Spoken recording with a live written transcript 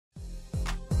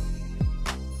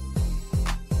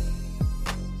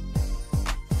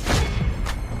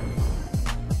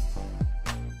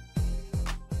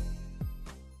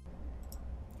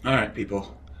Alright,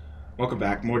 people. Welcome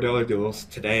back. More Daily Duels.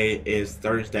 Today is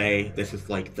Thursday. This is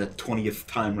like the 20th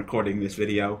time recording this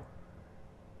video.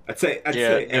 I'd say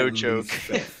Yeah, at no least joke.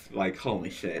 fifth. Like, holy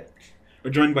shit.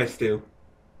 We're joined by Stu.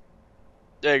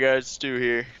 Hey guys, Stu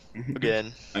here.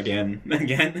 Again. Again.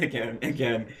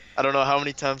 I don't know how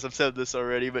many times I've said this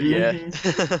already, but yeah.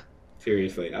 hmm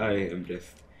Seriously, I am just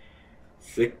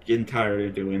sick and tired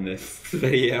of doing this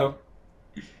video.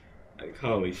 Like,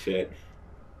 holy shit.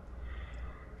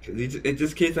 It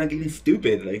just keeps on getting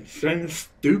stupid, like, showing the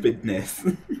stupidness.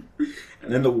 And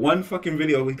then the one fucking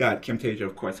video we got, Camtasia,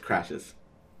 of course, crashes.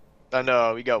 I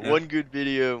know, we got Yep. one good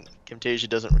video, Camtasia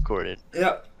doesn't record it.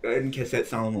 Yep. Go ahead and kiss that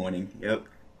solemn warning. Yep.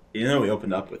 You know we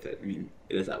opened up with it. I mean,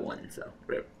 it is at one, so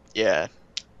rip. Yeah.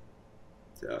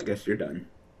 So I guess you're done.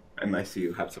 Unless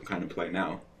you have some kind of play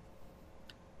now.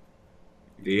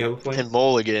 Do you have a play? And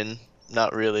Mulligan,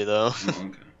 not really though. Oh,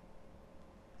 okay.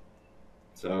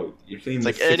 So you're seeing It's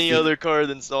the like any 60. other card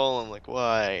than Solemn, like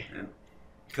why? Yeah.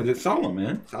 Because it's solemn,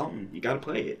 man. Solemn. You gotta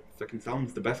play it. Fucking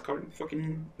solemn's the best card in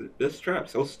fucking this trap.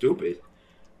 So stupid.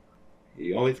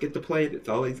 You always get to play it. It's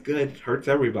always good. It hurts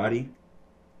everybody.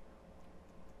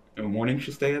 And warning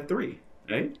should stay at 3,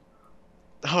 right?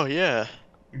 Oh yeah.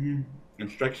 Mm-hmm.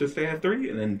 And strike should stay at 3,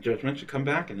 and then judgment should come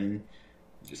back, and then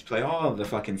just play all of the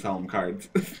fucking solemn cards.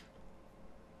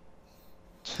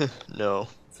 No.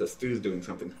 So Stu's doing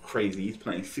something crazy. He's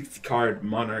playing 60 card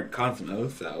Monarch Cosmo,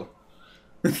 so.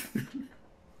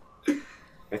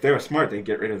 If they were smart, they'd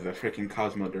get rid of the freaking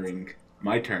Cosmo during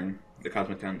my turn. The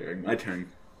Cosmo Town during my turn.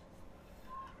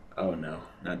 Oh no,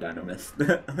 not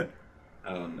Dynamis.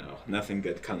 Oh no, nothing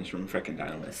good comes from freaking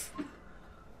Dynamis.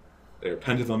 They're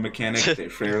pendulum mechanic, they're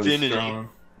fairly Infinity. strong.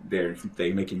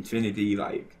 They make infinity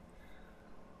like.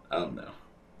 Oh no.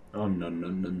 Oh no no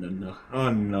no no no.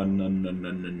 Oh no no no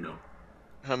no no no.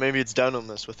 Maybe it's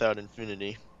Dynamis without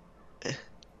Infinity.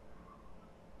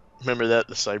 Remember that,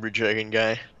 the Cyber Dragon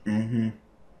guy? Mm-hmm.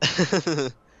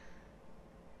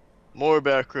 More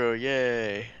back row,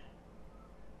 yay.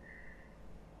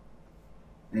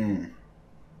 Mm.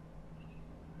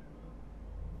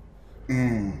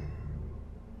 Mm.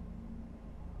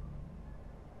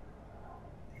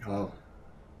 Well,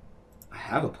 I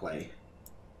have a play.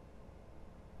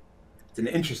 It's an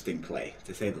interesting play,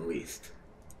 to say the least.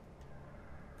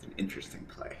 It's an interesting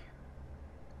play.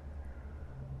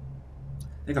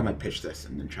 I think I might pitch this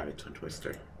and then try to Twin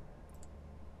Twister.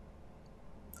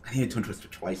 I need a Twin Twister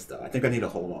twice, though. I think I need to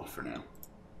hold off for now.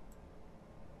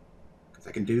 Because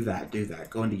I can do that,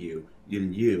 go into you,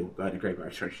 then you, go ahead and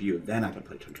graveyard, search you, then I can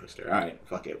play Twin Twister. Alright,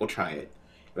 fuck it, we'll try it.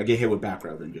 If I get hit with back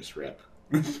row, then just rip.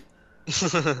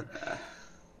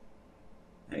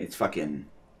 It's fucking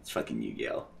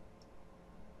Yu-Gi-Oh!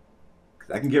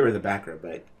 Because I can get rid of the back row,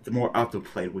 but the more optimal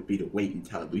play would be to wait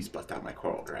until I at least bust out my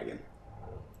Coral Dragon.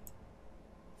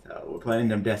 So we're playing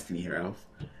them Destiny Heroes.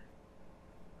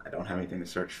 I don't have anything to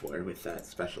search for with that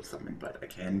special summon, but I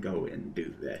can go and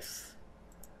do this.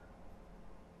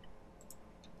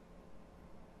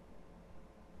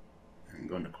 I'm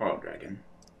going to Coral Dragon.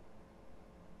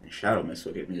 And Shadow Mist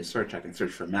will get me to search. I can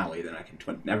search for Maui, then I can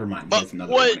twin. Never mind. There's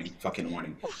another What? warning. Fucking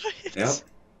warning. What?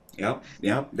 Yep.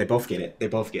 They both get it.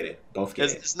 Both get it.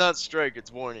 It's not strike,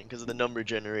 it's warning because of the number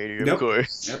generator, of Yep.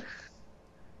 course. Yep.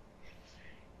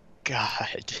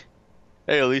 God.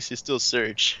 Hey, at least you still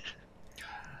search.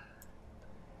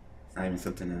 It's not even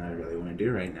something that I really want to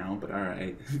do right now, but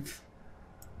alright.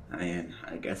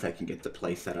 I guess I can get the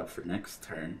play set up for next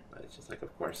turn. But it's just like,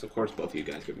 of course, both of you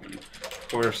guys get warning. Of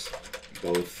course,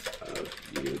 both of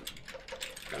you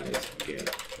guys get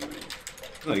warning.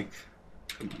 Like,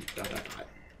 come on, dot.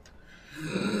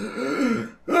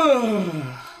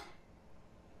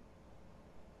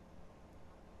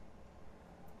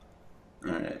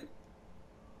 Alright.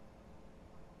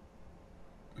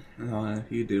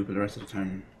 You do for the rest of the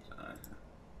turn.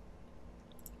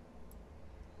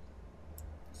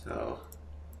 So,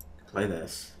 play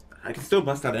this. I can still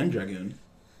bust out End Dragoon.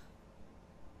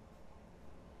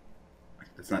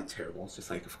 It's not terrible. It's just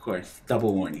like, of course,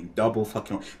 double warning, double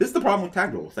fucking. This is the problem with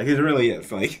tag rules. Like, it really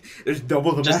is. Like, there's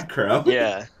double the back row.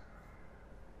 Yeah.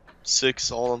 6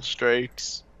 solemn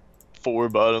strikes, 4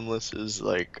 bottomlesses,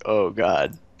 like, oh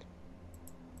god.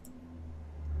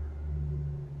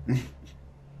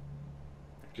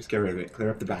 Just get rid of it. Clear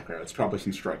up the back row. It's probably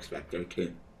some strikes back there,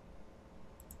 too.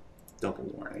 Double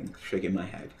warning. Shaking my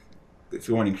head. This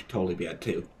warning should totally be at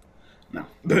 2. No.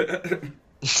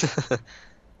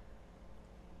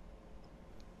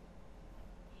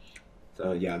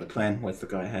 So yeah, the plan was to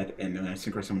go ahead and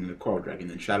synchro summon the Coral Dragon,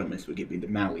 then Shadow Mist would give me the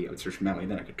Maui. I would search for Maui,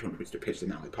 then I could Twin Twister, pitch the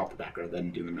Maui, pop the back row,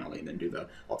 then do the Maui, and then do the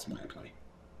Ultimate play.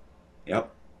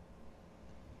 Yep.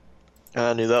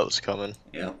 I knew that was coming.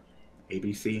 Yep.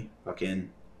 ABC. Fucking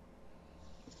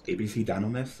ABC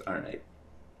Dynamis. Alright.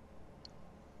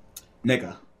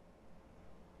 Nigga.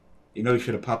 You know you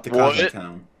should have popped the What?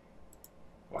 Town.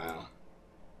 Wow.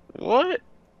 What?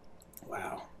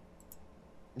 Wow.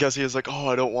 Guess he was like, oh,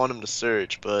 I don't want him to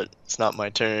search, but it's not my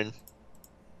turn.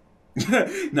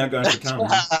 Not going to town,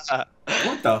 huh?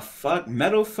 What the fuck?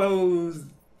 Metal foes,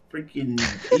 freaking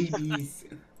ABs.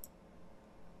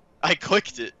 I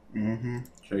clicked it. Mm-hmm.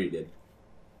 Sure you did.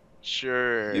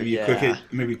 Sure. Maybe you yeah. click it.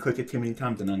 Maybe you click it too many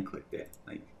times and unclicked it.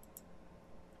 Like,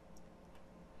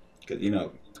 because you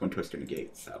know Twin Twister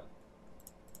negates. So.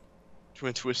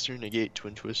 Twin Twister, negate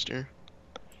Twin Twister.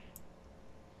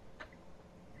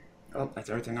 Oh, that's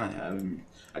everything I have.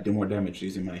 I do more damage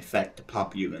using my effect to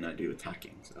pop you than I do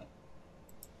attacking. So.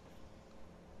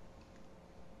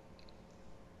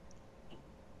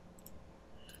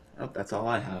 Oh, that's all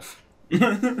I have.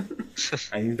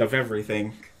 I used up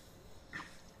everything.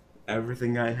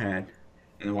 Everything I had.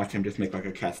 And watch him just make like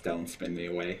a Castell and spin me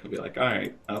away. He'll be like,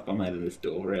 alright, up, I'm out of this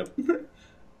duel rip.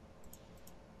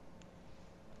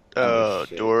 Oh,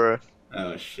 shit. Dora.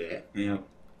 Oh shit. Yep.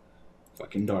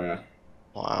 Fucking Dora.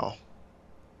 Wow.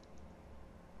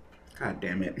 God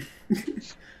damn it.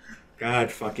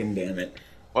 God fucking damn it.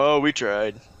 Well, we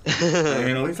tried. I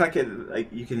mean, at least I could,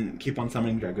 like, you can keep on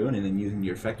summoning Dragoon and then using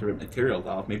your effect to rip materials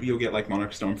off. Maybe you'll get, like,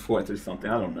 Monarch Storm 4th or something.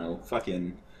 I don't know.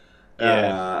 Fucking.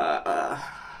 Yeah.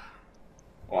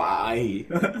 Why?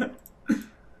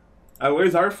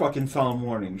 Where's our fucking solemn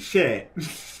warning? Shit.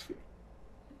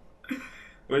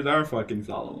 Where's our fucking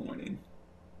solemn warning?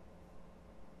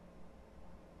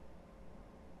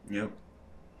 Yep.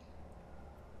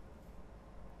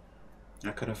 I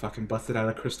could have fucking busted out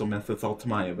a Crystal Meth with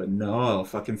Ultimaya, but no,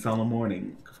 fucking solemn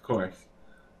warning, of course.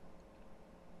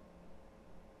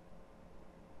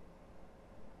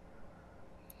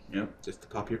 Yep, just to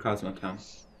pop your Cosmo Town.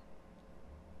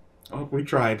 Oh, we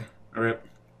tried. Alright.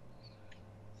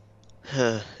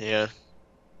 Yeah.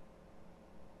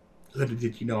 Little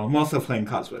did you know, I'm also playing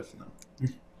Cosmos now.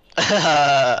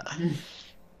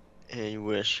 Yeah, you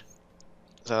wish.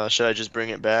 So, should I just bring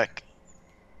it back?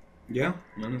 Yeah,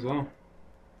 might as well.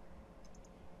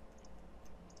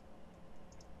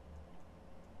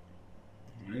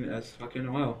 Might as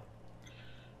fucking well.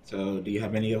 So, do you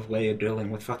have any way of dealing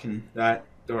with fucking that,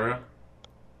 Dora?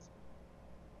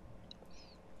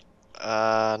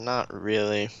 Not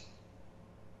really.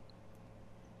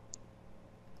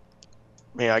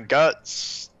 I mean, I got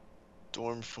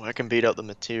Stormfall. I can beat out the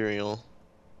material.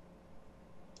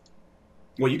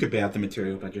 Well, you could bait out the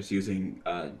material by just using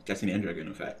Destiny and Dragoon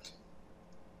effect.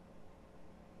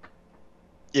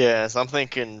 Yeah, so I'm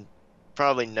thinking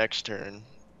probably next turn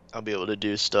I'll be able to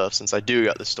do stuff since I do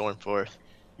got the Stormforth.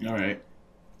 Alright.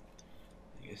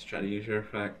 I guess try to use your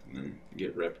effect and then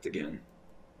get ripped again.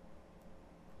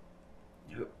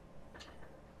 Yep.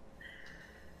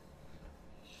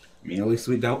 I mean, at least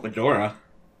we dealt with Dora.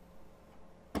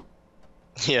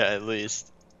 Yeah, at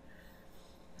least.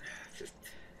 Just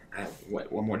I have, what,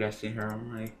 one more Destiny here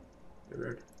on my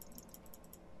board?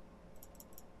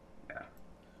 Yeah.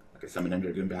 I can summon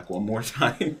Dragoon back one more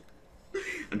time.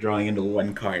 I'm drawing into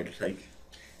one card. It's like,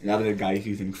 now the guy's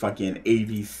using fucking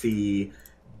ABC,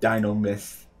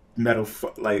 Dynamis, Metal,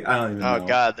 like, I don't even know. Oh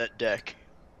god, that deck.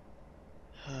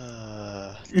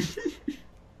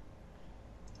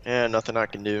 Yeah, nothing I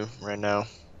can do right now.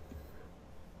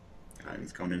 God,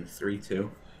 he's going into 3-2. Go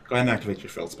ahead and activate your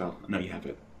field spell. I know you have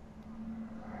it.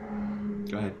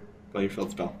 Go ahead. Play your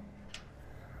field spell.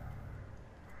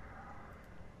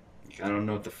 I don't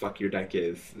know what the fuck your deck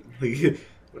is.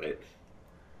 But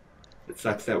it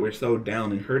sucks that we're so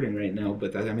down and hurting right now,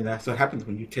 but that, I mean, that's what happens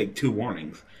when you take 2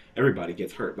 warnings. Everybody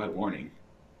gets hurt by warning.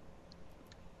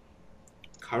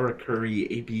 Karakuri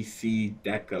ABC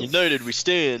deck of... United we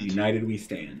stand. United we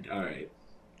stand. Alright.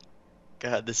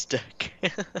 God, this deck.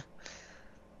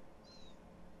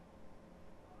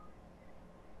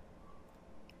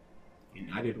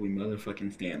 United we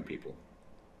motherfucking stand, people.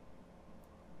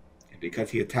 And because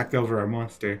he attacked over our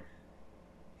monster,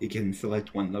 he can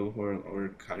select one level 4 or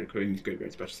Karakuri in his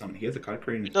graveyard special summon. He has a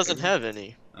Karakuri in his He doesn't graveyard. have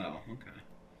any. Oh, okay.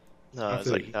 No, it's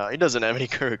like, no, he doesn't have any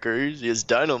Karakuris. He has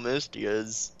Dynamist, he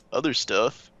has other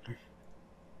stuff.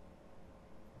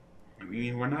 I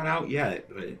mean, we're not out yet,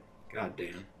 but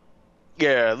goddamn.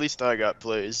 Yeah, at least I got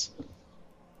plays.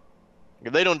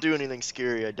 If they don't do anything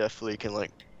scary, I definitely can,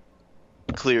 like,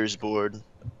 clear his board.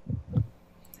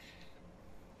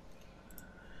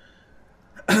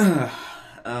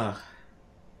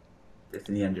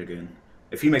 Destiny and Dragoon.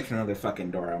 If he makes another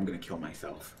fucking Dora, I'm gonna kill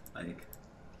myself. Like,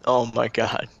 Oh my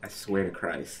god. I swear to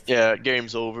Christ. Yeah,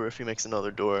 game's over if he makes another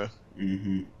Dora.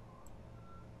 Mm-hmm.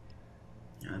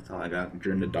 Yeah, that's all I got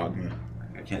during the dogma.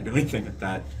 I can't do anything with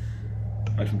that.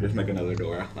 I can just make another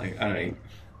door. Like, alright.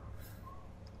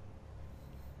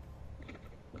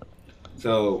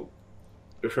 So,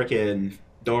 the frickin'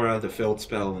 Dora, the field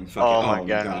spell, and fucking. Oh my Oh my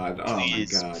god. god. Oh my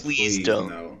Please, god. please Please, don't.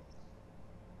 no.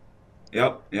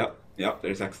 Yep.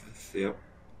 There's Exodus. Yep.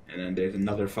 And then there's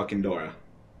another fucking Dora.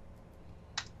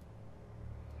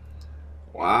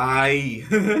 Why?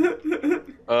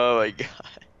 Oh my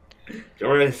god.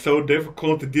 Dora is so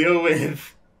difficult to deal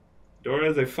with.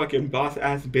 Dora's a fucking boss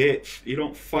ass bitch. You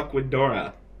don't fuck with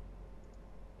Dora.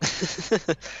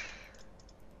 God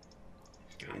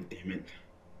damn it.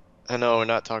 I know we're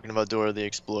not talking about Dora the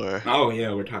Explorer. Oh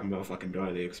yeah, we're talking about fucking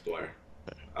Dora the Explorer.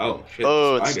 Oh shit.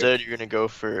 Oh, Spider. instead you're gonna go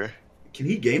for. Can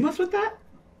he game us with that?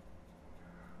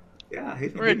 Yeah,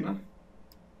 he's gonna game us.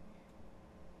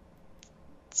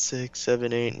 6,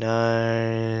 7, 8,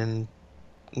 9.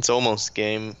 It's almost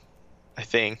game, I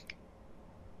think.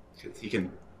 Because he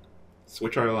can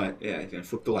switch our life. Yeah, he can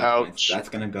flip the life Ouch. points. That's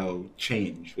gonna go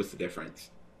change. What's the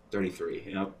difference? 33.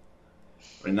 Yep.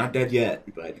 We're not dead yet,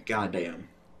 but goddamn.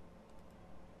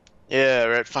 Yeah,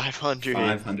 we're at 500.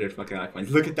 500 fucking life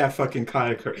points. Look at that fucking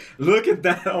character. Look at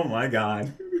that. Oh my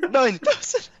god.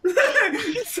 9,000.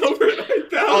 It's over 9,000.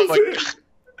 Oh my god.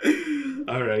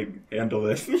 Alright, handle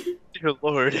this. Dear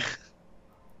lord.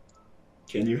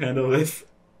 Can you handle this?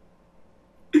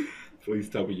 Please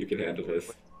tell me you can handle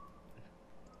this.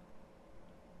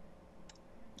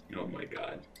 Oh my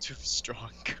god. Too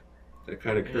strong. That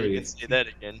kind of You curious. can say that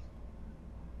again.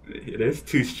 It is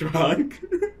too strong.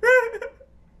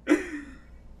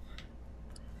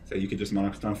 So you can just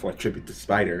Monarchstone for a tribute to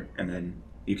Spider, and then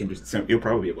you can just you'll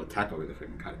probably be able to tackle with a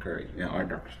freaking Katakuri, or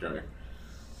Dark Destroyer.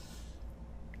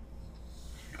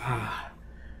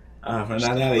 We're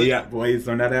not out of yet, boys.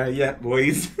 We're not out yet,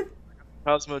 boys.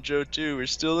 Cosmo Joe 2, we're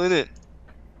still in it.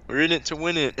 We're in it to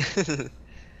win it. If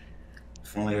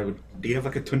only I would. Do you have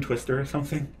like a Twin Twister or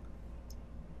something?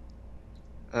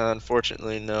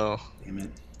 Unfortunately, no. Damn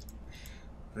it.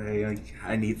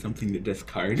 I need something to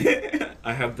discard.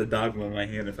 I have the Dogma in my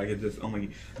hand. If I could just only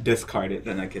discard it,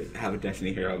 then I could have a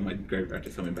Destiny Hero in my graveyard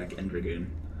to summon back Endragoon.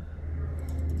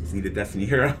 Just need a Destiny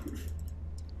Hero.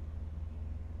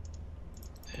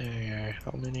 There,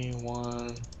 how many?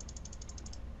 One.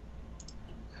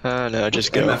 No,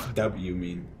 just go. MFW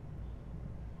mean?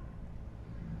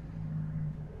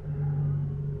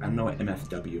 I don't know what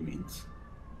MFW means.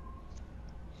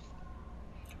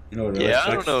 You know what it Yeah,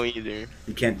 I sucks? don't know either.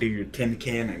 You can't do your tin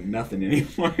can or nothing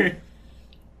anymore.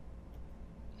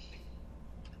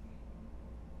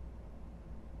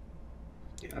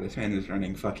 Yeah, this man is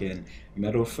running fucking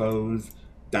Metal Foes,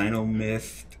 Dino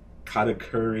Mist,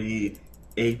 Katakuri,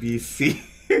 ABC.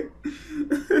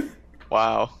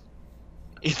 Wow.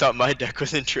 You thought my deck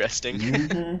was interesting.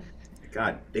 Mm-hmm.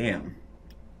 God damn.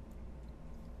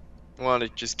 Want to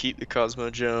just keep the Cosmo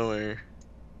Joe or?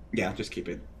 Yeah, just keep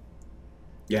it.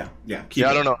 Yeah, keep Yeah,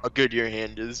 it. I don't know how good your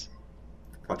hand is.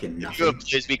 Fucking If you nothing. have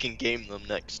plays, we can game them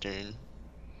next turn.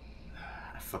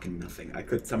 Fucking nothing. I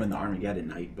could summon the Armageddon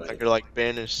Knight, but I could like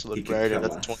banish He can Librarian, kill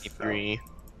that's us, 23.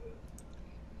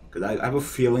 because I have a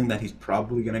feeling that he's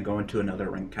probably gonna go into another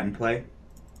rank 10 play.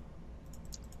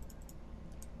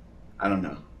 I don't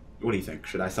know. What do you think?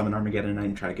 Should I summon Armageddon Knight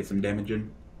and try to get some damage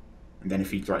in? And then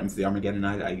if he threatens the Armageddon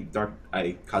Knight,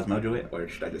 I Cosmojo it, or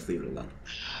should I just leave it alone?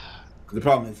 'Cause the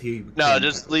problem is he. No, can-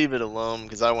 just leave it alone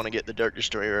because I want to get the Dark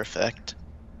Destroyer effect.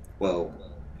 Well,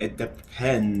 it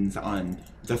depends on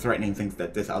the threatening things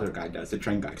that this other guy does, the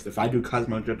train guy. 'Cause if I do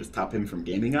Cosmojo to stop him from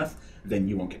gaming us, then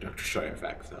you won't get Dr. Destroyer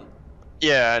effect. So.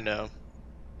 Yeah, I know.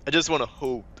 I just want to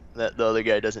hope that the other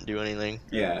guy doesn't do anything.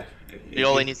 Yeah.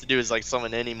 All he needs to do is like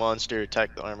summon any monster,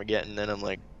 attack the Armageddon, and then I'm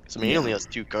like, so he only has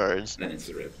 2 cards. Then it's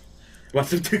the rip.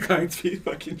 What's the 2 cards be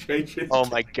fucking trade? Oh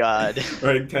my god.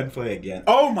 Right, 10 play again.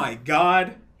 Oh my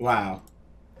god! Wow.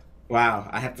 Wow,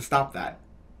 I have to stop that.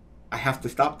 I have to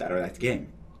stop that or that's game.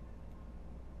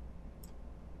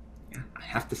 Yeah, I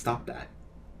have to stop that.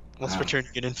 Once Wow. per turn,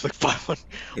 you can inflict 500.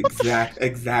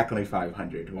 Exactly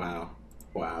 500. Wow.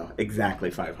 Exactly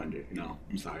 500. No,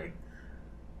 I'm sorry.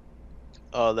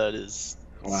 Oh, that is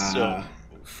Wow. that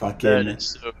Fucking.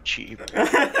 is so cheap.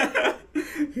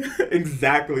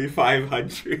 Exactly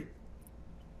 500.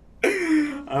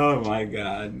 Oh my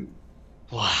god.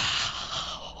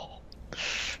 Wow.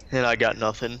 And I got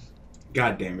nothing.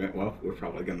 God damn it. Well, we're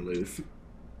probably gonna lose.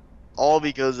 All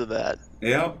because of that.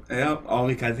 Yep. All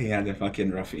because he had the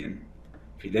fucking ruffian.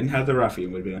 If he didn't have the ruffian,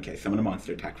 it would have been okay. Summon a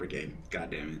monster attack for game. God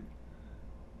damn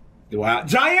it. Wow.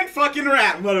 Giant fucking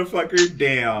rat, motherfucker.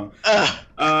 Damn.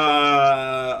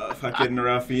 Fucking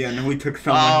ruffian. We took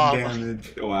so much Oh my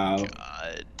damage. Wow.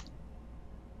 god.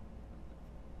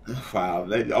 Wow.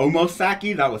 Almost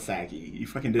Saki? That was Saki. You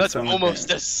fucking did That's so much almost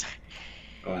damage. this.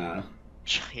 Wow.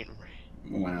 Giant rat.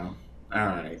 Wow.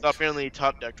 Alright. So apparently he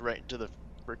top decked right into the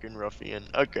freaking ruffian.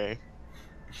 Okay.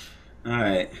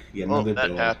 Alright. Get Well, another that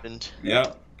duel. happened.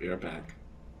 Yep. Be right back.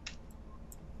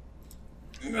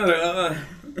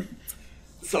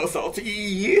 So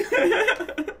salty.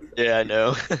 Yeah, I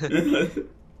know.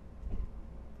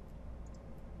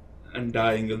 I'm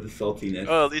dying of the saltiness.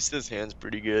 Oh, at least his hand's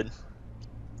pretty good.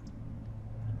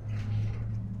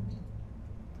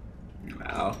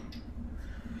 Wow.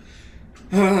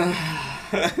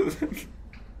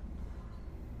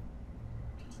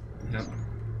 Yep.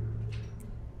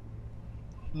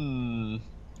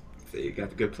 So you got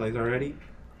the good plays already?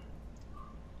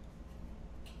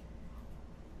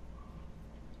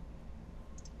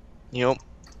 Yep.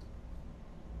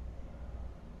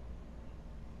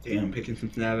 Damn, picking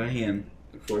something out of their hand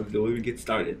before the duel even gets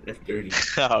started. That's dirty.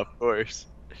 Of course.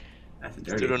 That's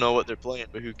dirty. Still don't know what they're playing,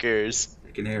 but who cares?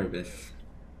 Freaking Erebus.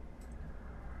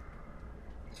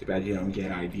 Too bad you don't get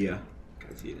an idea,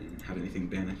 because you didn't have anything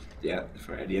banished yet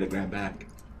for idea to grab back.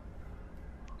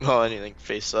 Well, anything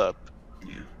face up.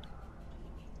 Yeah.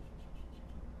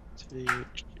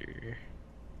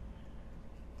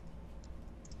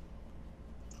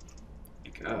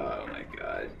 Oh my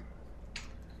god.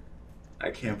 I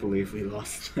can't believe we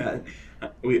lost that.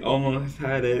 We almost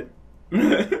had it.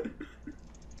 If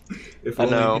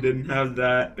only we didn't have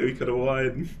that, we could have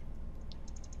won.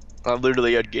 I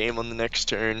literally had game on the next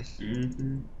turn.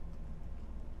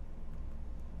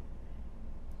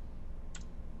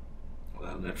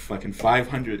 Wow, that fucking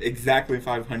 500, exactly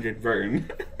 500 burn.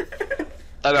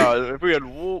 I know, if we had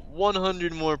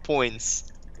 100 more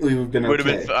points, We would have been okay. would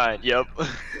have been fine, yep.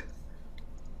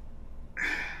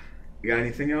 You got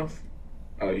anything else?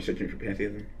 Oh, you should drink your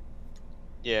pantheism?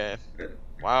 Yeah.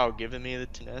 Wow, giving me the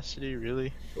tenacity,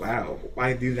 really? Wow,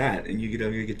 why do that? And you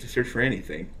don't even get to search for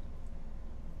anything.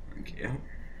 Okay.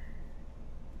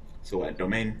 So what,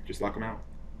 domain? Just lock them out?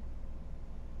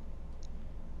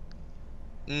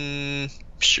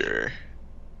 Sure.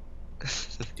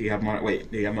 Do you have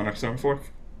do you have Monarch Stormforth?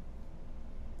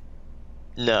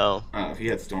 No. If you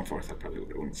had Stormforth, I probably would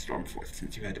have won Stormforth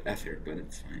since you had Ether, but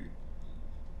it's fine.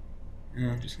 No,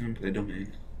 I'm just gonna play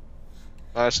domain.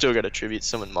 I still got a tribute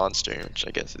summon monster, which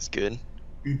I guess is good.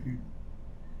 Then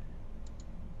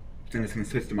it's gonna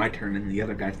switch to my turn, and the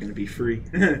other guy's gonna be free.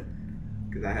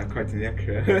 Because I have cards in the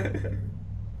extra.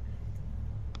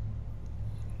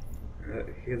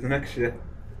 Here's an extra.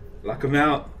 Lock him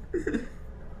out.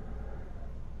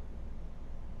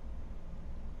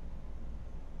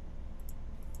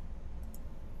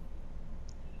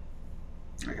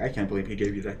 Like, I can't believe he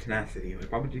gave you that tenacity.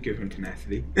 Like, why would you give him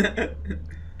tenacity?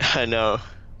 I know.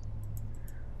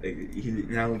 Like, he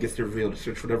now gets to reveal to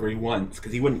search whatever he wants,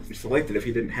 because he wouldn't select it if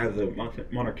he didn't have the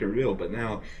Monarch to reveal, but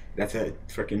now that's a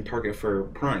freaking target for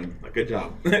Prime. Like, good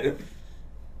job.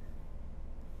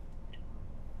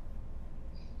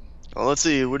 Well, let's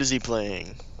see, what is he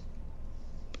playing?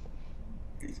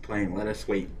 He's playing Let Us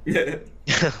Wait.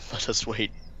 Let us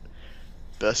wait.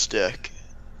 Best deck.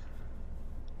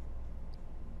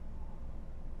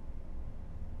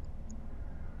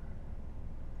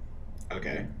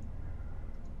 Okay.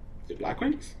 Is it Black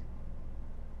Wings?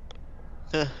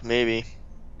 Maybe.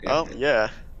 Yeah, Oh,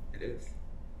 yeah. It is.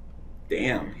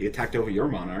 Damn, he attacked over your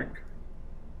Monarch.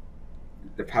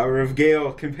 The power of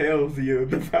Gale compels you.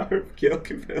 The power of Gale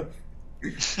compels.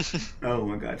 Oh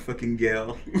my god, fucking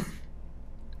Gale.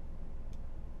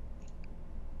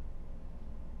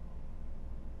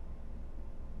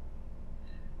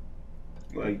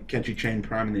 Like, can't you chain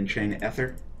Prime and then chain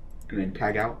Ether? And then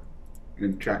tag out?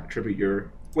 And then tribute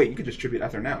your... Wait, you could just tribute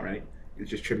Ether now, right? You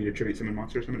just tribute summon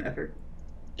monster, summon Ether.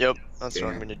 Yep, that's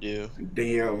what I'm gonna do.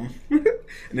 Damn. And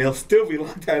they'll still be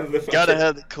locked out of the fucking... Gotta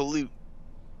have the Kalute.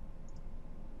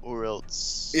 Or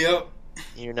else... Yep.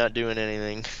 You're not doing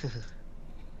anything.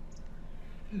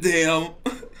 Damn.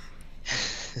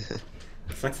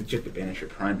 Sucks that you have to banish your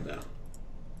Prime, though.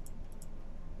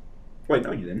 Wait,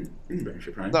 no, you didn't. You didn't banish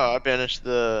your Prime. No, I banished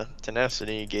the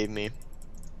tenacity you gave me.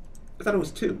 I thought it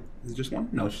was 2. Is it just 1?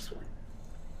 No, it's just 1.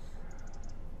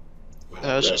 Wow,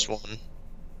 No, it's just 1.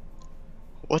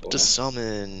 What to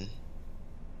summon?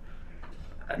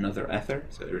 Another Ether,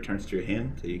 so it returns to your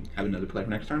hand, so you have another play for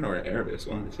next turn, or Erebus,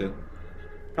 one of the two.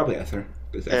 Probably Ether.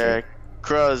 Yeah,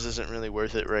 Kruz isn't really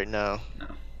worth it right now. No.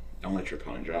 Don't let your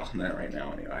opponent draw on that right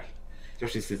now, anyway.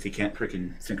 Especially since he can't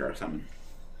freaking Synchro Summon.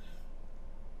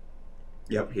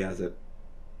 Yep, he has it.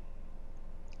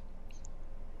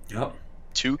 Yep.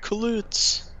 2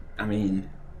 Kalutes. I mean,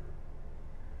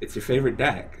 it's your favorite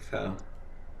deck, so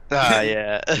Ah, you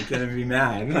yeah. couldn't be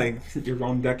mad. Like your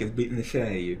own deck is beating the shit out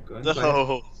of you. Go ahead and play it.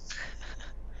 No.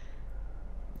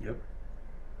 Yep.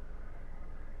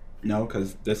 No,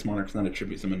 because this monarch's not a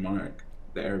tribute summon monarch.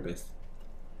 The Erebus.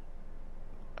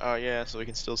 Oh, yeah, so we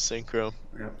can still synchro.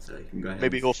 Yep, so you can go ahead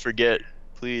Maybe he'll forget.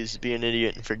 Please be an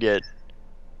idiot and forget.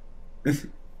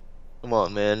 Come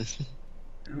on, man.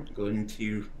 go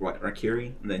into what,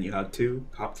 Rakiri, and then you have two,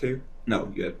 top two.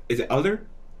 No, you have, is it other?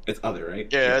 It's other, right?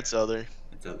 Yeah, it's other.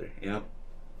 It's other, yep.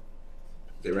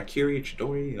 Is it Rakiri,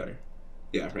 Chidori, or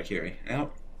yeah, Rakiri,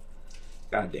 yep.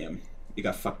 Goddamn. You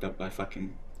got fucked up by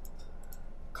fucking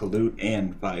Kalut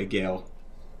and by Gale.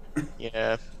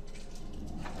 Yeah.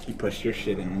 You pushed your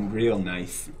shit in real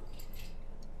nice.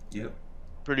 Yep.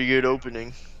 Pretty good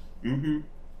opening. Mm-hmm.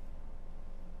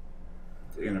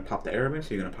 So you're gonna pop the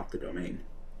Erebus or you're gonna pop the domain?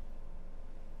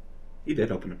 He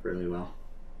did open up really well.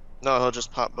 No, he'll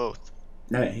just pop both.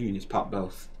 No, he can just pop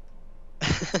both.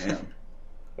 Damn.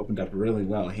 Opened up really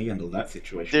well. He handled that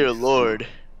situation. Dear Lord.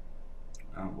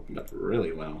 Wow, opened up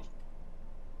really well.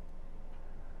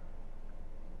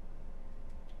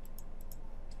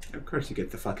 Of course you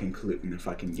get the fucking Kalut and the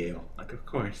fucking Gale. Like, of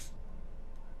course.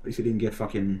 At least he didn't get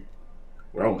fucking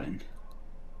Whirlwind.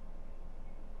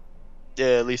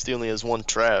 Yeah, at least he only has one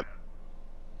trap.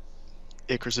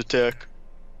 Icarus attack.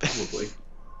 Probably.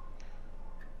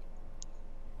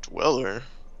 Dweller?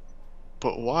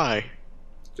 But why?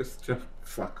 Just to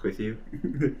fuck with you.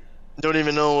 Don't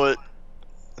even know what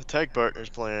the tag partner's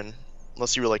playing.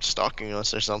 Unless you were like stalking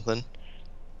us or something.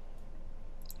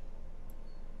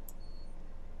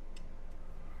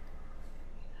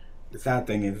 The sad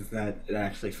thing is that it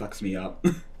actually fucks me up.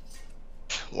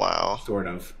 Wow. Sort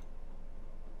of.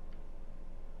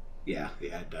 Yeah,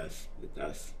 it does. It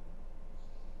does.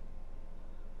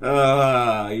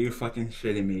 You fucking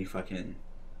shitting me, fucking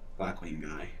Blackwing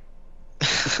guy.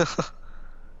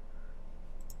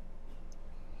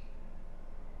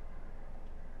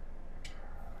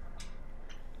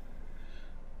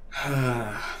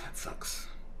 That sucks.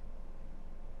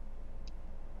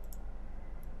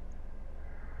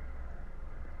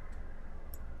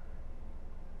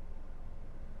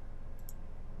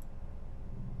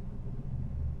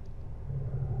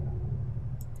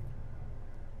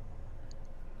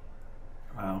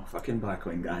 Wow, fucking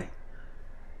Blackwing guy.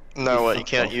 Now what? You fucked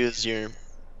can't off. use your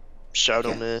Shadow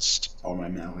Can't. Mist. Oh, my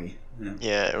Maui. Yeah.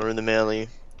 Yeah, or the melee.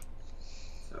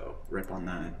 So, rip on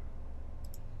that.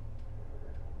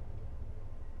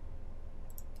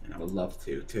 And I would love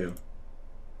to, too.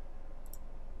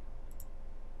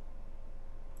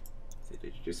 So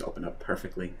did you just open up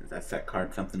perfectly? Is that set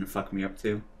card something to fuck me up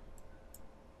too?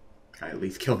 Can I at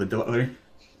least kill the Dweller?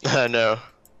 I know.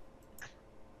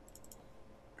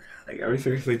 Like, are we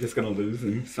seriously just gonna lose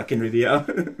and fucking Rudy out?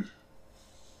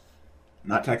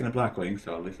 Not attacking a Blackwing,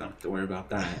 so at least I don't have to worry about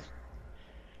that.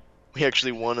 We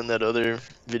actually won in that other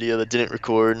video that didn't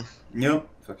record. Nope.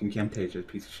 Fucking Camtasia,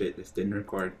 piece of shit. This didn't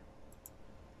record.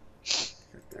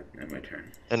 That's my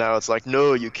turn. And now it's like,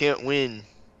 no, you can't win.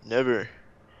 Never.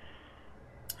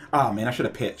 Oh man, I should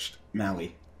have pitched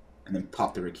Maui and then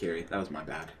popped the Rikiri. That was my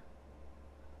bad.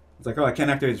 It's like, oh, I can't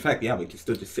activate his effect. Yeah, we can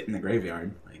still just sit in the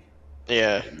graveyard. Like,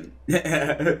 Yeah.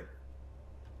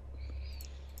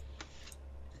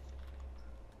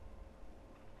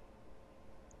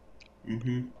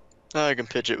 Mm-hmm. I can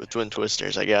pitch it with Twin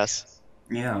Twisters, I guess.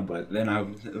 Yeah, but then I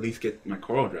would at least get my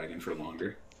Coral Dragon for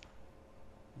longer.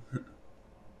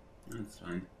 That's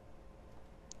fine.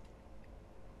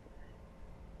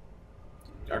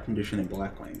 Dark Condition and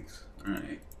Black Wings.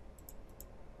 Alright.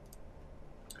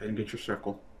 Go ahead and get your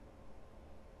Circle.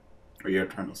 Or your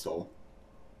Eternal Soul.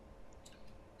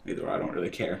 Either way, I don't really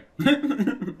care. Yep.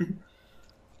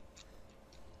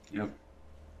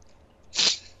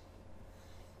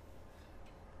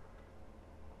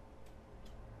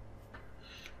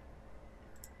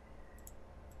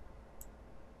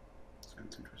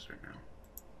 Spend some interest right now.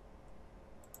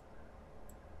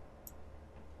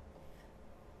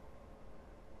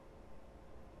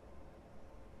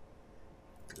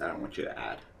 I don't want you to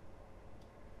add.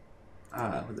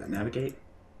 Was that navigate?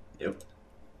 Yep.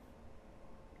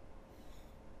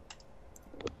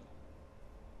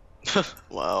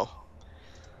 Wow.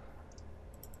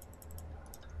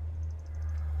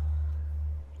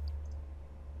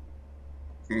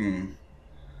 Hmm.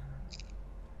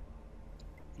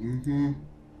 Mm-hmm.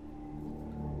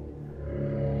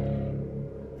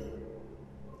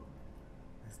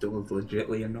 Still is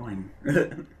legitly annoying.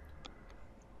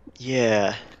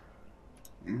 Yeah.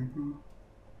 Mm-hmm.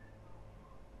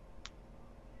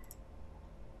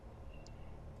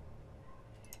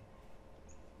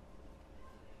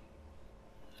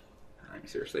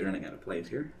 seriously running out of plays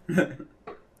here. Good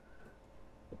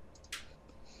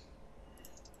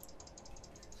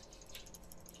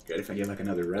if I get like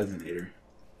another resonator.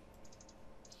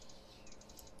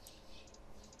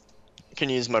 You can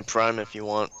use my prime if you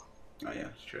want. Oh yeah,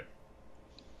 that's true.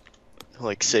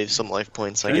 Like save some life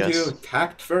points, I Shouldn't guess. you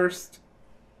attacked first?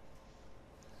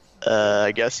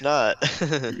 I guess not.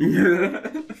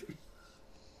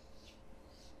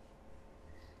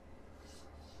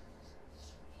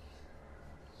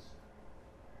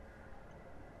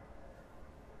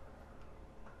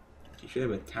 You should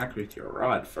have attacked with your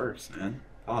rod first, man.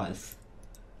 Pause.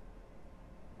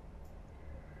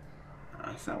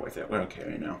 It's not worth it. We're okay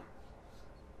right now.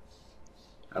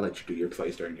 I'll let you do your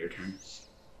plays during your turn.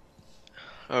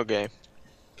 Okay.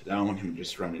 Because I don't want him to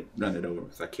just run it over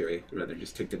with Akiri. I'd rather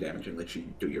just take the damage and let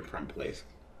you do your prime plays.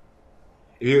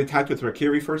 If you attacked with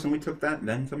Rakiri first and we took that,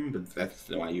 then some, but that's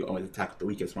why you always attack with the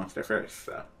weakest monster first,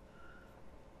 so.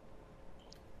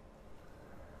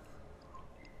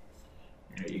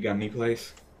 Alright, you got any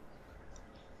plays?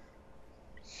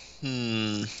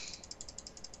 Or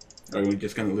are we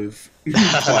just gonna lose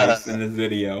twice in this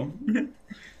video?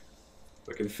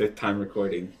 Like the 5th time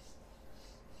recording.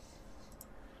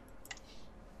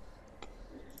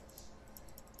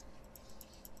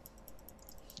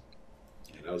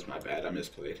 Yeah, that was my bad. I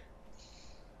misplayed. I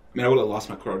mean, I would have lost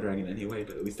my Coral Dragon anyway,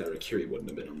 but at least that Rakiri wouldn't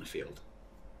have been on the field.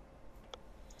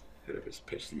 Could have just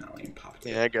pitched in that lane, popped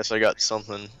it. Yeah, I guess I got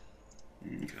something.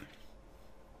 Okay.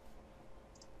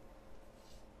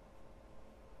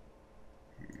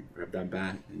 Grab that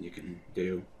bat, and you can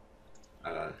do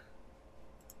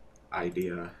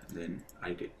Idea, and then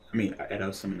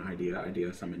Eidos summon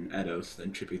Idea summon Eidos,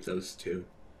 then tribute those two.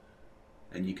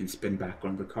 And you can spin back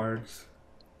one of the cards.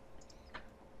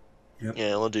 Yep.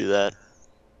 Yeah, we'll do that.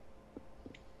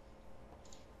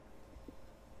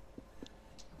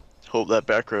 Hope that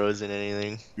back row isn't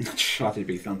anything. Shot to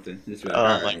be something. Just like,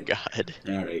 Oh my god.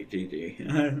 Alright,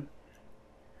 GG.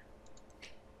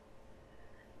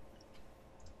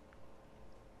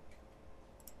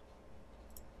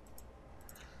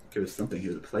 If it was something, he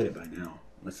would have played it by now.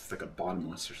 Unless it's like a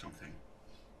bottomless or something.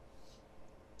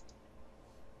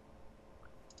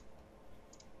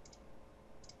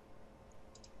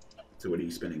 So what are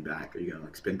you spinning back? Are you gonna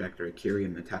like spin back to Akiri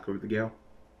and attack over the Gale?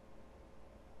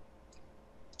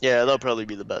 Yeah, that'll probably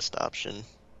be the best option.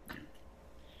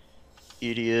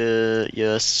 Idiot,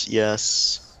 yes,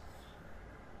 yes.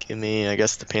 Give me, I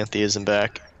guess, the Pantheism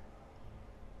back.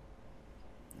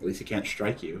 At least he can't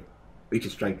strike you. He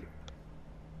can strike.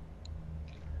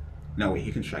 No, wait,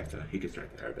 he can strike the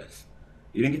Erebus.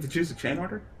 You didn't get to choose the chain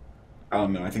order? Oh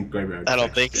no, I think graveyard. I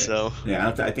don't think so.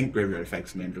 Yeah, I think graveyard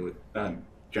effects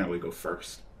generally go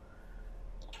first.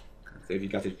 So if you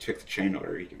got to check the chain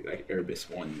order, you could be like Erebus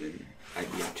 1, then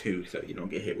Idea 2, so you don't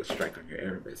get hit with strike on your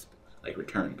Erebus, like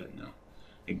return, but no.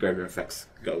 I think graveyard effects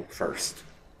go first.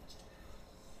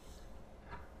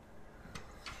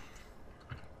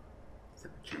 So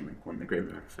chain link 1, the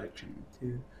graveyard effect, chain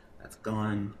link 2, that's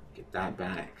gone. Get that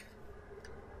back.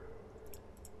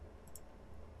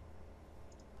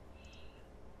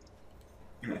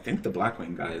 And I think the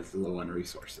Blackwing guy is low on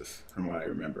resources, from what I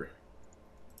remember.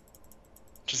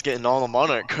 Just getting all the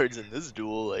Monarch cards in this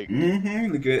duel, like.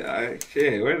 Mm-hmm. Good.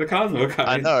 Shit, where are the Cosmo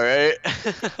cards? I know, right?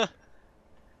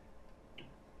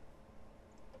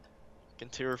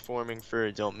 Terraforming for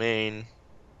a domain.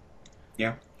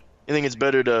 Yeah. I think it's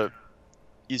better to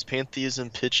use Pantheism,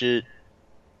 pitch it,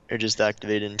 or just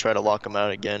activate it and try to lock them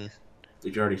out again.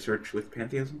 Did you already search with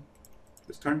Pantheism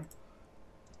this turn?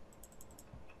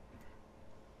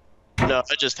 No,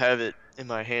 I just have it in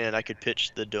my hand. I could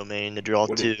pitch the domain to draw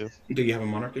 2. Do you have a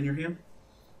Monarch in your hand?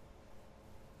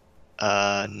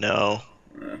 No.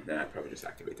 Then I'd probably just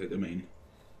activate the domain.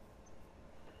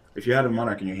 If you had a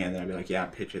Monarch in your hand, then I'd be like, yeah,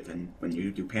 pitch it. Then when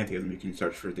you do Pantheism, you can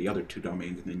search for the other 2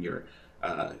 domains, and then your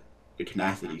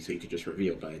Tenacity, so you could just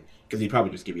reveal by... Because he'd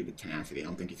probably just give you the Tenacity. I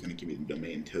don't think he's going to give you the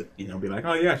domain to, be like,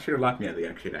 oh yeah, sure, lock me out of the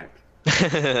extra deck.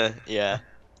 Yeah.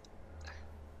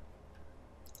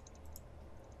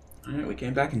 Alright, we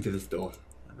came back into this duel.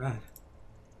 Not bad.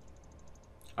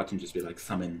 Watch him just be like,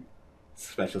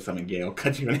 special summon Gale,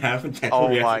 cut you in half and check. Oh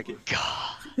my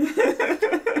god.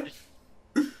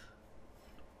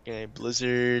 Okay,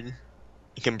 Blizzard.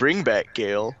 You can bring back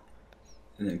Gale.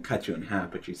 And then cut you in half,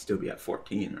 but you'd still be at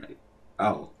 14, right?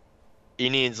 Oh. He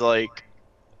needs like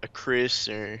a Chris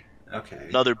or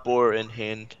another boar in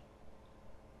hand.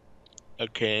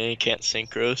 Okay, can't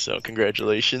synchro, so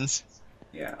congratulations.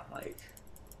 Yeah, like...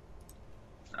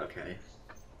 Okay.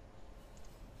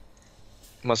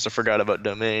 Must have forgot about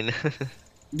domain.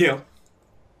 Yeah.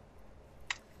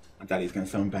 I thought he was gonna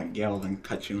summon back Gale and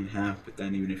cut you in half, but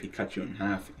then even if he cut you in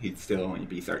half, he'd still only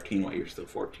be 13 while you're still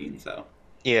 14. So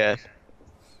Yeah.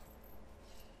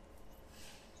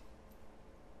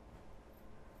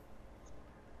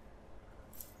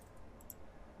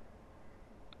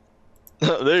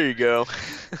 Oh, there you go.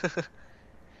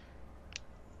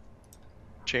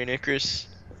 Chain Icarus.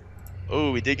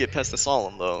 Oh, we did get past the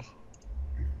Solemn though.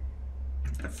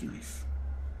 that's nice.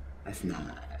 That's nice.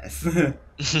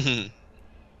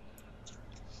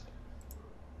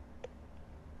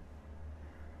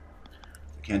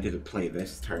 I can't do the play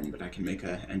this turn, but I can make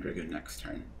a end dragon next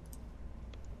turn.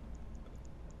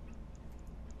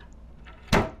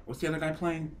 What's the other guy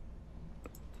playing?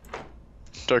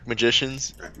 Dark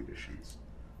Magicians. Dark Magicians.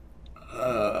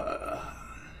 Are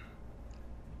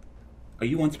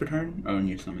you once per turn? Oh, and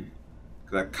you summon.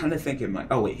 Because I kind of think it might.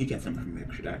 Oh, wait, he can't summon from the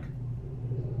extra deck.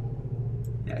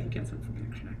 Yeah, he can't summon from the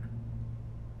extra deck.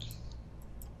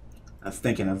 I was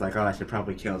thinking, I was like, oh, I should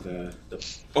probably kill the...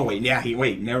 Oh, wait, yeah,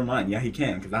 never mind. Yeah, he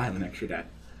can, because I have an extra deck.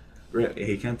 Really,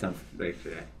 he can summon from the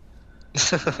extra deck.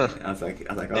 I was like,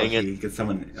 oh, he could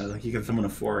summon. I was like, he could summon a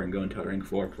 4 and go into a rank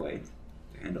 4 play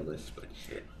to handle this, but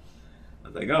shit. I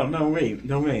was like, oh no, wait,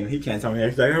 he can't summon the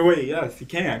extra deck. Oh wait, yes, he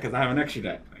can, because I have an extra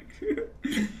deck. Like,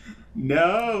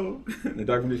 no, the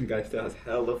Dark Magician guy still has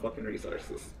hella fucking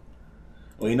resources.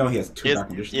 Well, you know he has two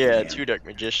Dark Magicians. Yeah, 2 Dark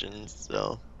Magicians.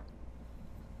 So,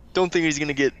 don't think he's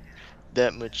gonna get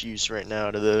that much use right now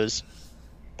out of those.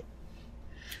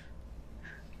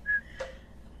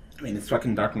 I mean, it's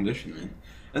fucking Dark Magician, man.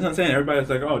 That's what I'm saying. Everybody's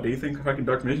like, oh, do you think fucking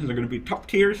Dark Magicians are going to be top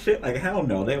tier shit? Like, hell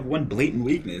no. They have one blatant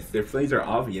weakness. Their plays are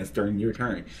obvious during your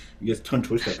turn. You just Twin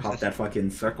Twister, pop that fucking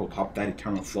circle, pop that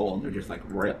Eternal Soul, and they're just like,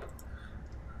 rip.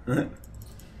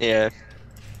 Yeah.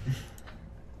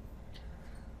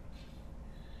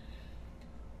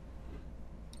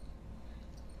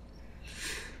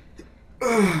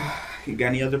 You got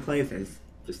any other plays? Or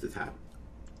just the top?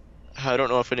 I don't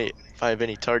know if I have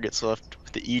any targets left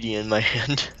with the Edie in my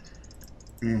hand.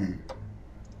 I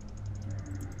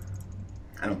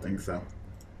don't think so.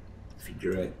 If you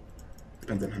drew it.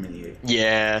 Depends on how many.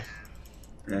 Yeah.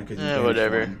 Yeah, cause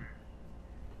whatever. One.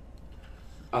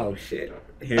 Oh shit.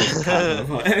 Here's the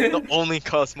Cosmo. The only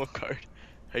Cosmo card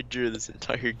I drew this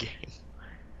entire game.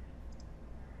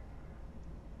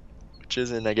 Which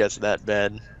isn't, I guess, that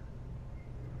bad.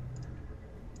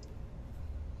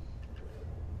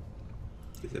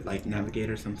 Is it like Navigate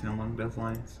or something along those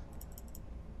lines?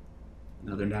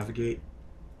 Another Navigate?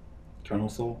 Eternal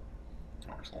Soul?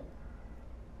 Eternal Soul.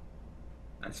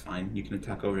 That's fine. You can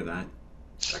attack over that.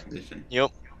 Recognition. Yep.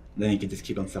 Then you can just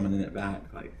keep on summoning it back.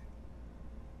 Like,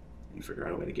 you figure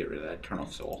out a way to get rid of that Eternal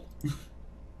Soul.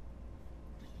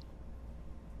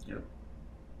 Yep.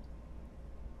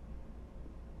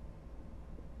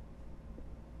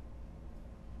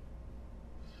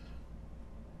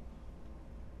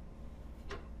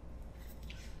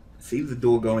 See the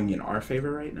duel going in our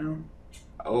favor right now?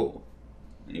 Oh.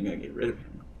 And you're gonna get rid of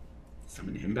him.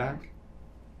 Summon him back?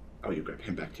 Oh, you grab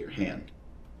him back to your hand.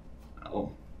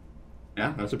 Oh.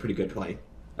 Yeah, that's a pretty good play.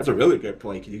 That's a really good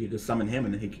play, because you could just summon him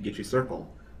and then he could get you circle.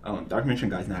 Oh, and Dark Magician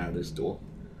guy's not out of this duel.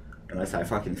 Unless I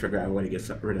fucking figure out a way to get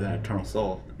rid of that Eternal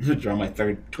Soul. Draw my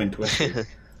third Twin Twister.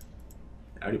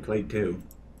 I already played 2.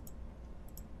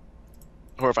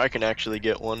 Or if I can actually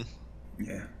get one.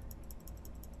 Yeah.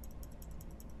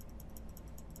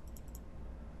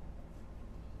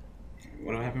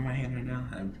 What do I have in my hand right now?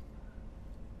 I'm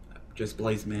just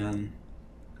Blaze Man,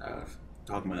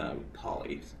 Dogma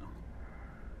Poly. So.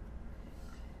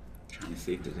 Trying to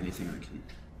see if there's anything I can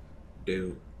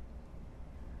do.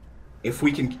 If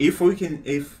we can keep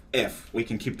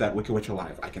that Wicked Witch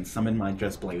alive, I can summon my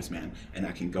Just Blaze Man, and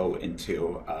I can go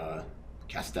into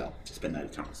Castell to spend that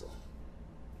Eternal Soul.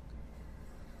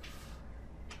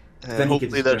 Then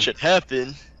hopefully that should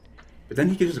happen. But then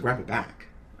he can just grab it back.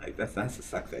 Like that's the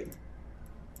suck thing.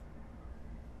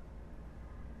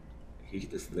 He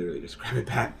could just literally just grab it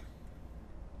back.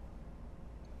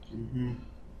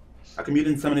 How come you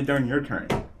didn't summon it during your turn?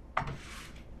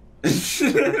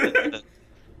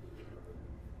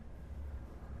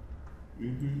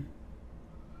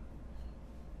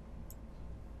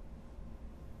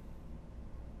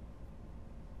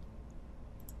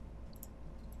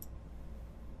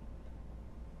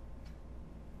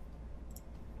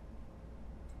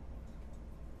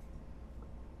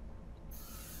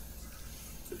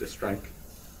 The strike.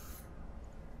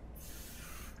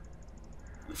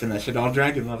 Send that Shadow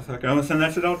Dragon, motherfucker. I'm gonna send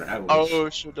that Shadow Dragon. Oh,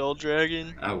 Shadow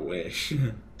Dragon. I wish.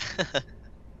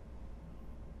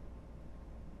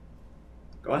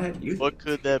 Go ahead, use What it.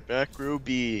 could that back row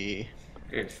be?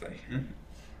 Seriously.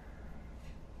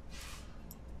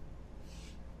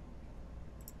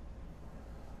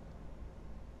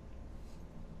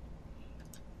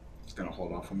 Just gonna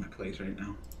hold off on my plays right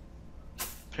now.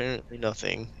 Apparently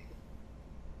nothing.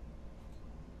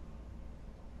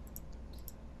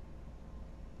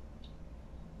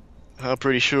 I'm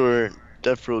pretty sure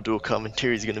Death Row dual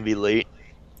commentary is gonna be late.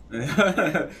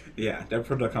 Yeah, that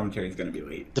product commentary is gonna be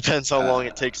late. Depends how long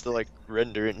it takes to like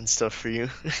render it and stuff for you.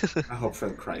 I hope for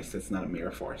Christ it's not a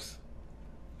Mirror Force.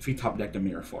 If he top decked a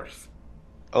Mirror Force.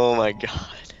 Oh my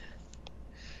god.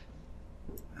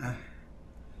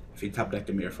 If he top decked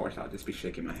a Mirror Force, I'll just be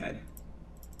shaking my head.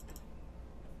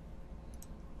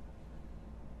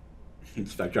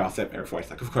 Spectre offset Mirror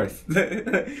Force, like of course.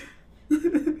 This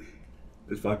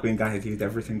Blackwing guy has used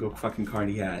every single fucking card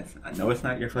he has. I know it's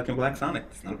not your fucking Black Sonic.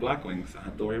 It's not a Blackwing, so I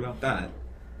don't have to worry about that.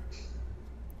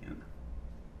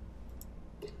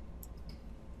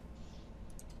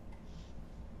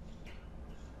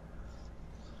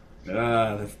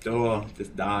 Let's duel.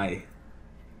 Just die.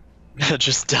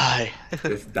 Just die.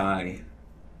 Just die.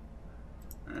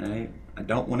 Alright? I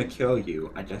don't want to kill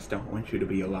you. I just don't want you to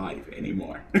be alive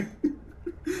anymore.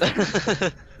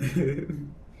 I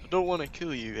don't want to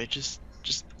kill you. I just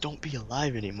don't be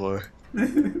alive anymore.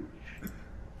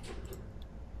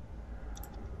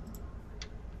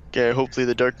 Okay, hopefully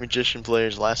the Dark Magician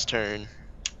player's last turn.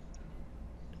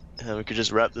 And we could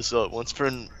just wrap this up once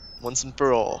and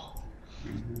for all.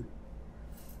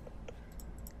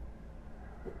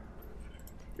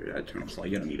 Your Eternal Soul,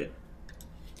 you don't need it.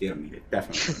 You don't need it.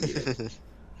 Definitely don't need it.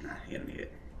 Nah, you don't need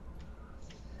it.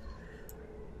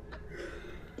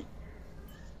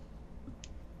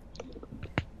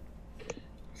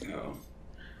 So,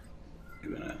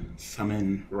 you're gonna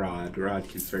summon Rod. Rod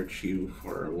can search you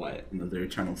for what? Another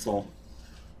Eternal Soul?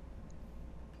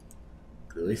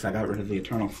 At least I got rid of the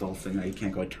Eternal Soul, so now you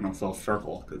can't go Eternal Soul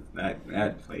Circle, because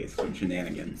that plays some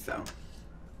shenanigans, so.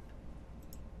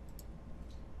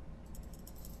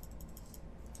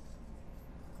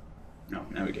 No,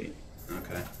 navigate.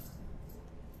 Okay.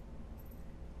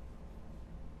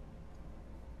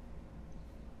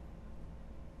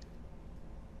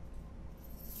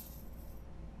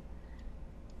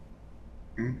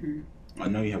 I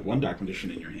know you have one Dark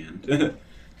Condition in your hand.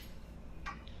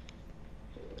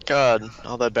 God,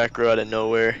 all that back row out of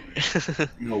nowhere.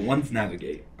 No, one's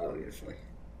navigate, obviously.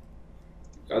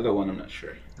 The other one, I'm not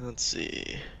sure. Let's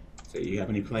see. So you have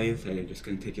any plays, or you're just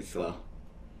gonna take it slow?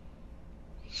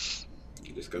 You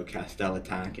can just go Castell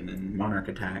attack, and then Monarch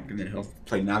attack, and then he'll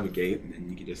play navigate, and then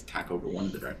you can just attack over one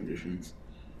of the Dark Conditions.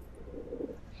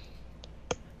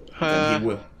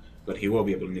 But he will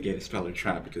be able to negate a spell or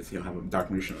trap because he'll have a Dark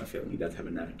Condition on the field, and he does have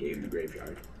a navigate in the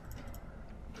graveyard.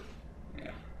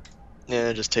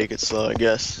 Yeah, just take it slow, I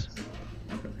guess.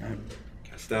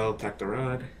 Castell, attack the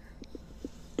Rod.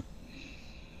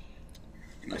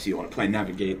 Unless you want to play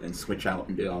navigate, then switch out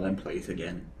and do all them plays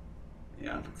again.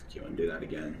 Yeah, looks like you want to do that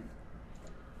again.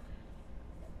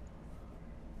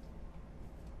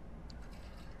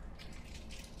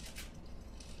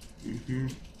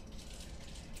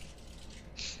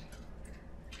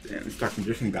 Damn, this Dark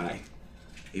Magician guy.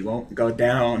 He won't go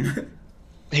down.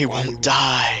 He won't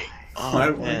die. Oh, Why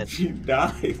man. won't you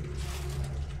die?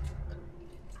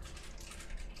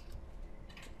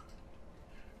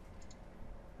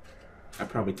 I'd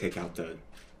probably take out the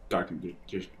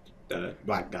the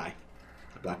black guy.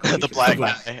 The black The black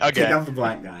guy. Okay. Take out the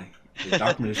black guy. The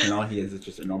Dark Magician, all he is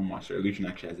just a normal monster. Illusion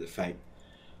actually has an effect.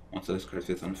 Once those cards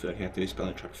hits on the field, he has to do spell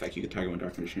and trap effect. You can target one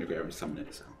Dark Magician if you ever summon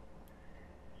it, so.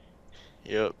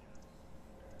 Yep.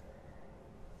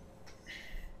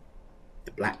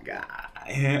 The black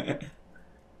guy.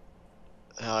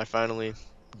 Oh, I finally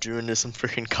drew into some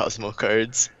freaking Cosmo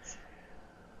cards.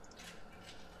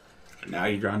 Now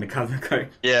you're drawing the Cosmo card.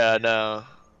 Yeah, no.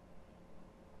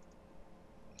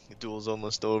 The duel's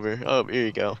almost over. Oh, here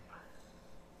you go.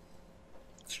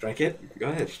 Strike it? Go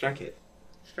ahead, strike it.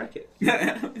 Strike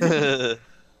it.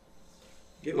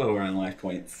 Get lower on life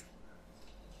points.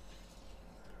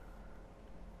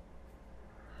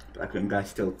 Blackwing guy's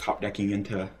still top decking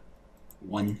into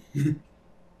one.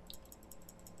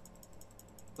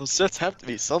 Those sets have to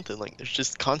be something, like there's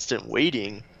just constant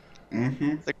waiting.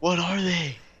 Like, what are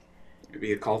they?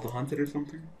 Maybe a Call to Haunted or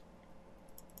something?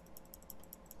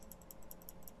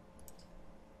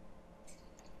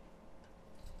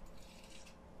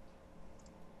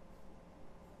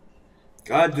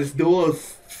 God, this duel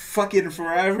is fucking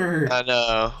forever. I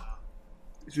know.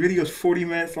 This video's 40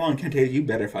 minutes long. Can't tell you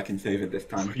better if I can save it this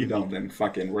time. If you don't, then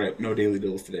fucking rip. No daily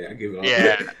duels today. I give it up.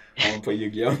 Yeah. I don't play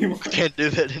Yu-Gi-Oh anymore. I can't do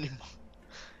that anymore.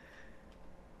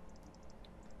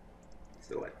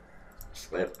 So what?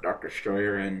 Slip, Dark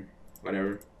Destroyer, and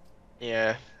whatever.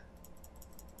 Yeah.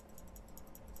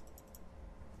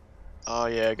 Oh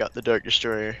yeah, I got the Dark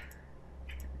Destroyer.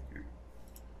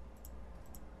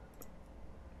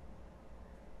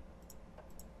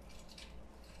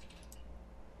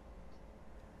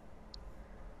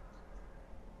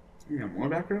 more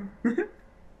back row?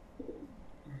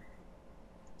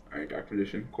 Alright, Dark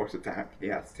Magician, course attack. He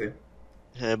has to.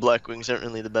 Yeah, Blackwings aren't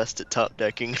really the best at top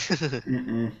decking.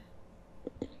 Mm-mm.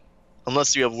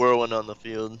 Unless you have Whirlwind on the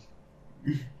field.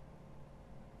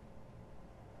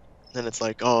 Then it's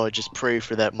like, oh, just pray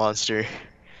for that monster.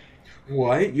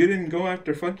 What? You didn't go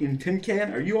after fucking Tin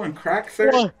Can? Are you on crack,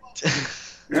 sir? What?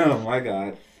 Oh my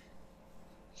god.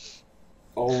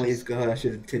 Always go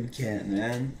after the Tin Can,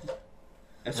 man.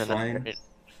 That's fine. Right.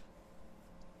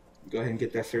 Go ahead and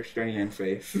get that Search Strain in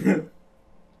face.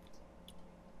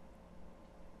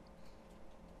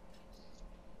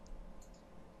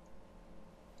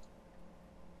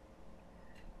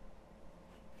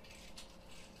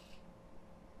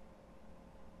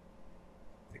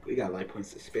 We got life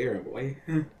points to spare, boy.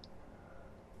 And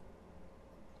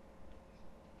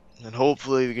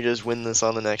hopefully we can just win this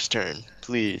on the next turn.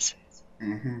 Please.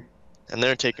 Mm-hmm. And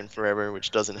they're taking forever,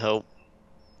 which doesn't help.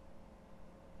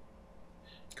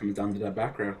 Comes down to that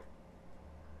back row.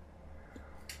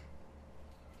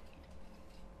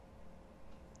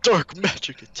 Dark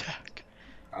magic attack.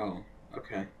 Oh,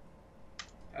 okay.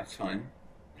 That's fine.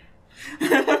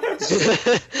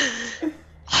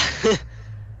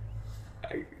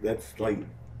 That's like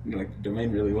the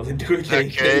domain really wasn't doing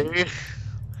anything. Okay.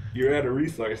 You're out of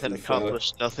resources. That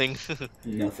accomplished nothing.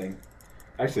 Nothing.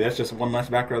 Actually, that's just one less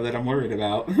back row that I'm worried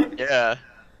about. Yeah.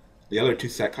 The other two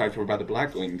set cards were by the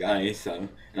Blackwing guy, so...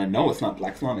 And I know it's not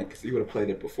Black Sonic, because you would have played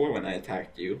it before when I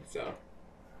attacked you, so...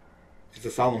 If it's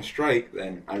a Solemn Strike,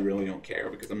 then I really don't care,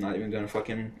 because I'm not even going to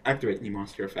fucking activate any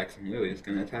monster effects. I'm literally just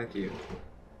going to attack you.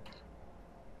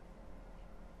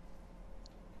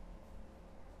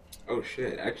 Oh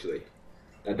shit, actually.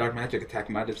 That Dark Magic attack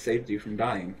might have saved you from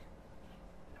dying.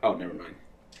 Oh, never mind.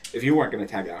 If you weren't going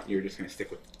to tag out, you were just going to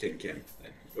stick with the Tin Can,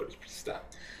 then we'll just stop.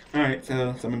 Alright,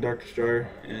 so summon Dark Destroyer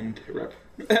and rep.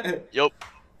 Yup.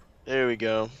 There we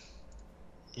go.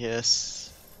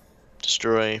 Yes.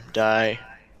 Destroy. Die.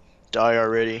 Die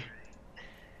already.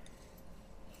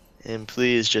 And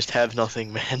please just have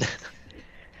nothing, man.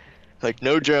 Like,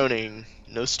 no droning,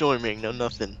 no storming, no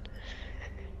nothing.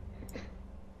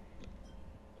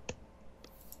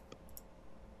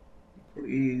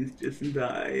 Please, just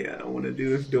die. I don't want to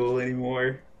do this duel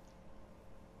anymore.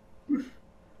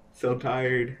 So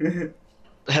tired.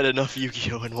 I had enough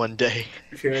Yu-Gi-Oh! In one day.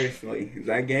 Seriously,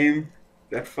 that game?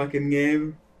 That fucking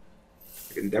game?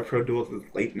 Fucking Death Pro Duels is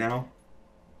late now?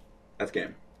 That's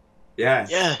game. Yeah.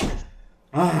 Yeah.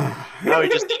 Ah. Now we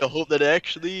just need to hope that it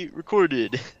actually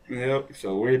recorded. Yep,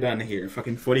 so we're done here.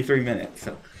 Fucking 43 minutes.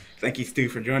 So thank you, Stu,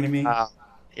 for joining me.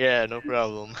 Yeah, no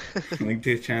problem. Link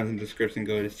to his channel in the description.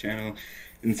 Go to his channel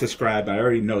and subscribe. I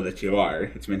already know that you are.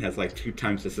 This man has like 2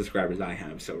 times the subscribers I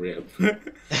have, so rip.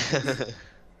 So,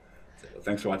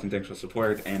 thanks for watching, thanks for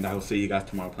support, and I will see you guys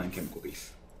tomorrow playing Chemical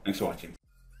Beast. Thanks for watching.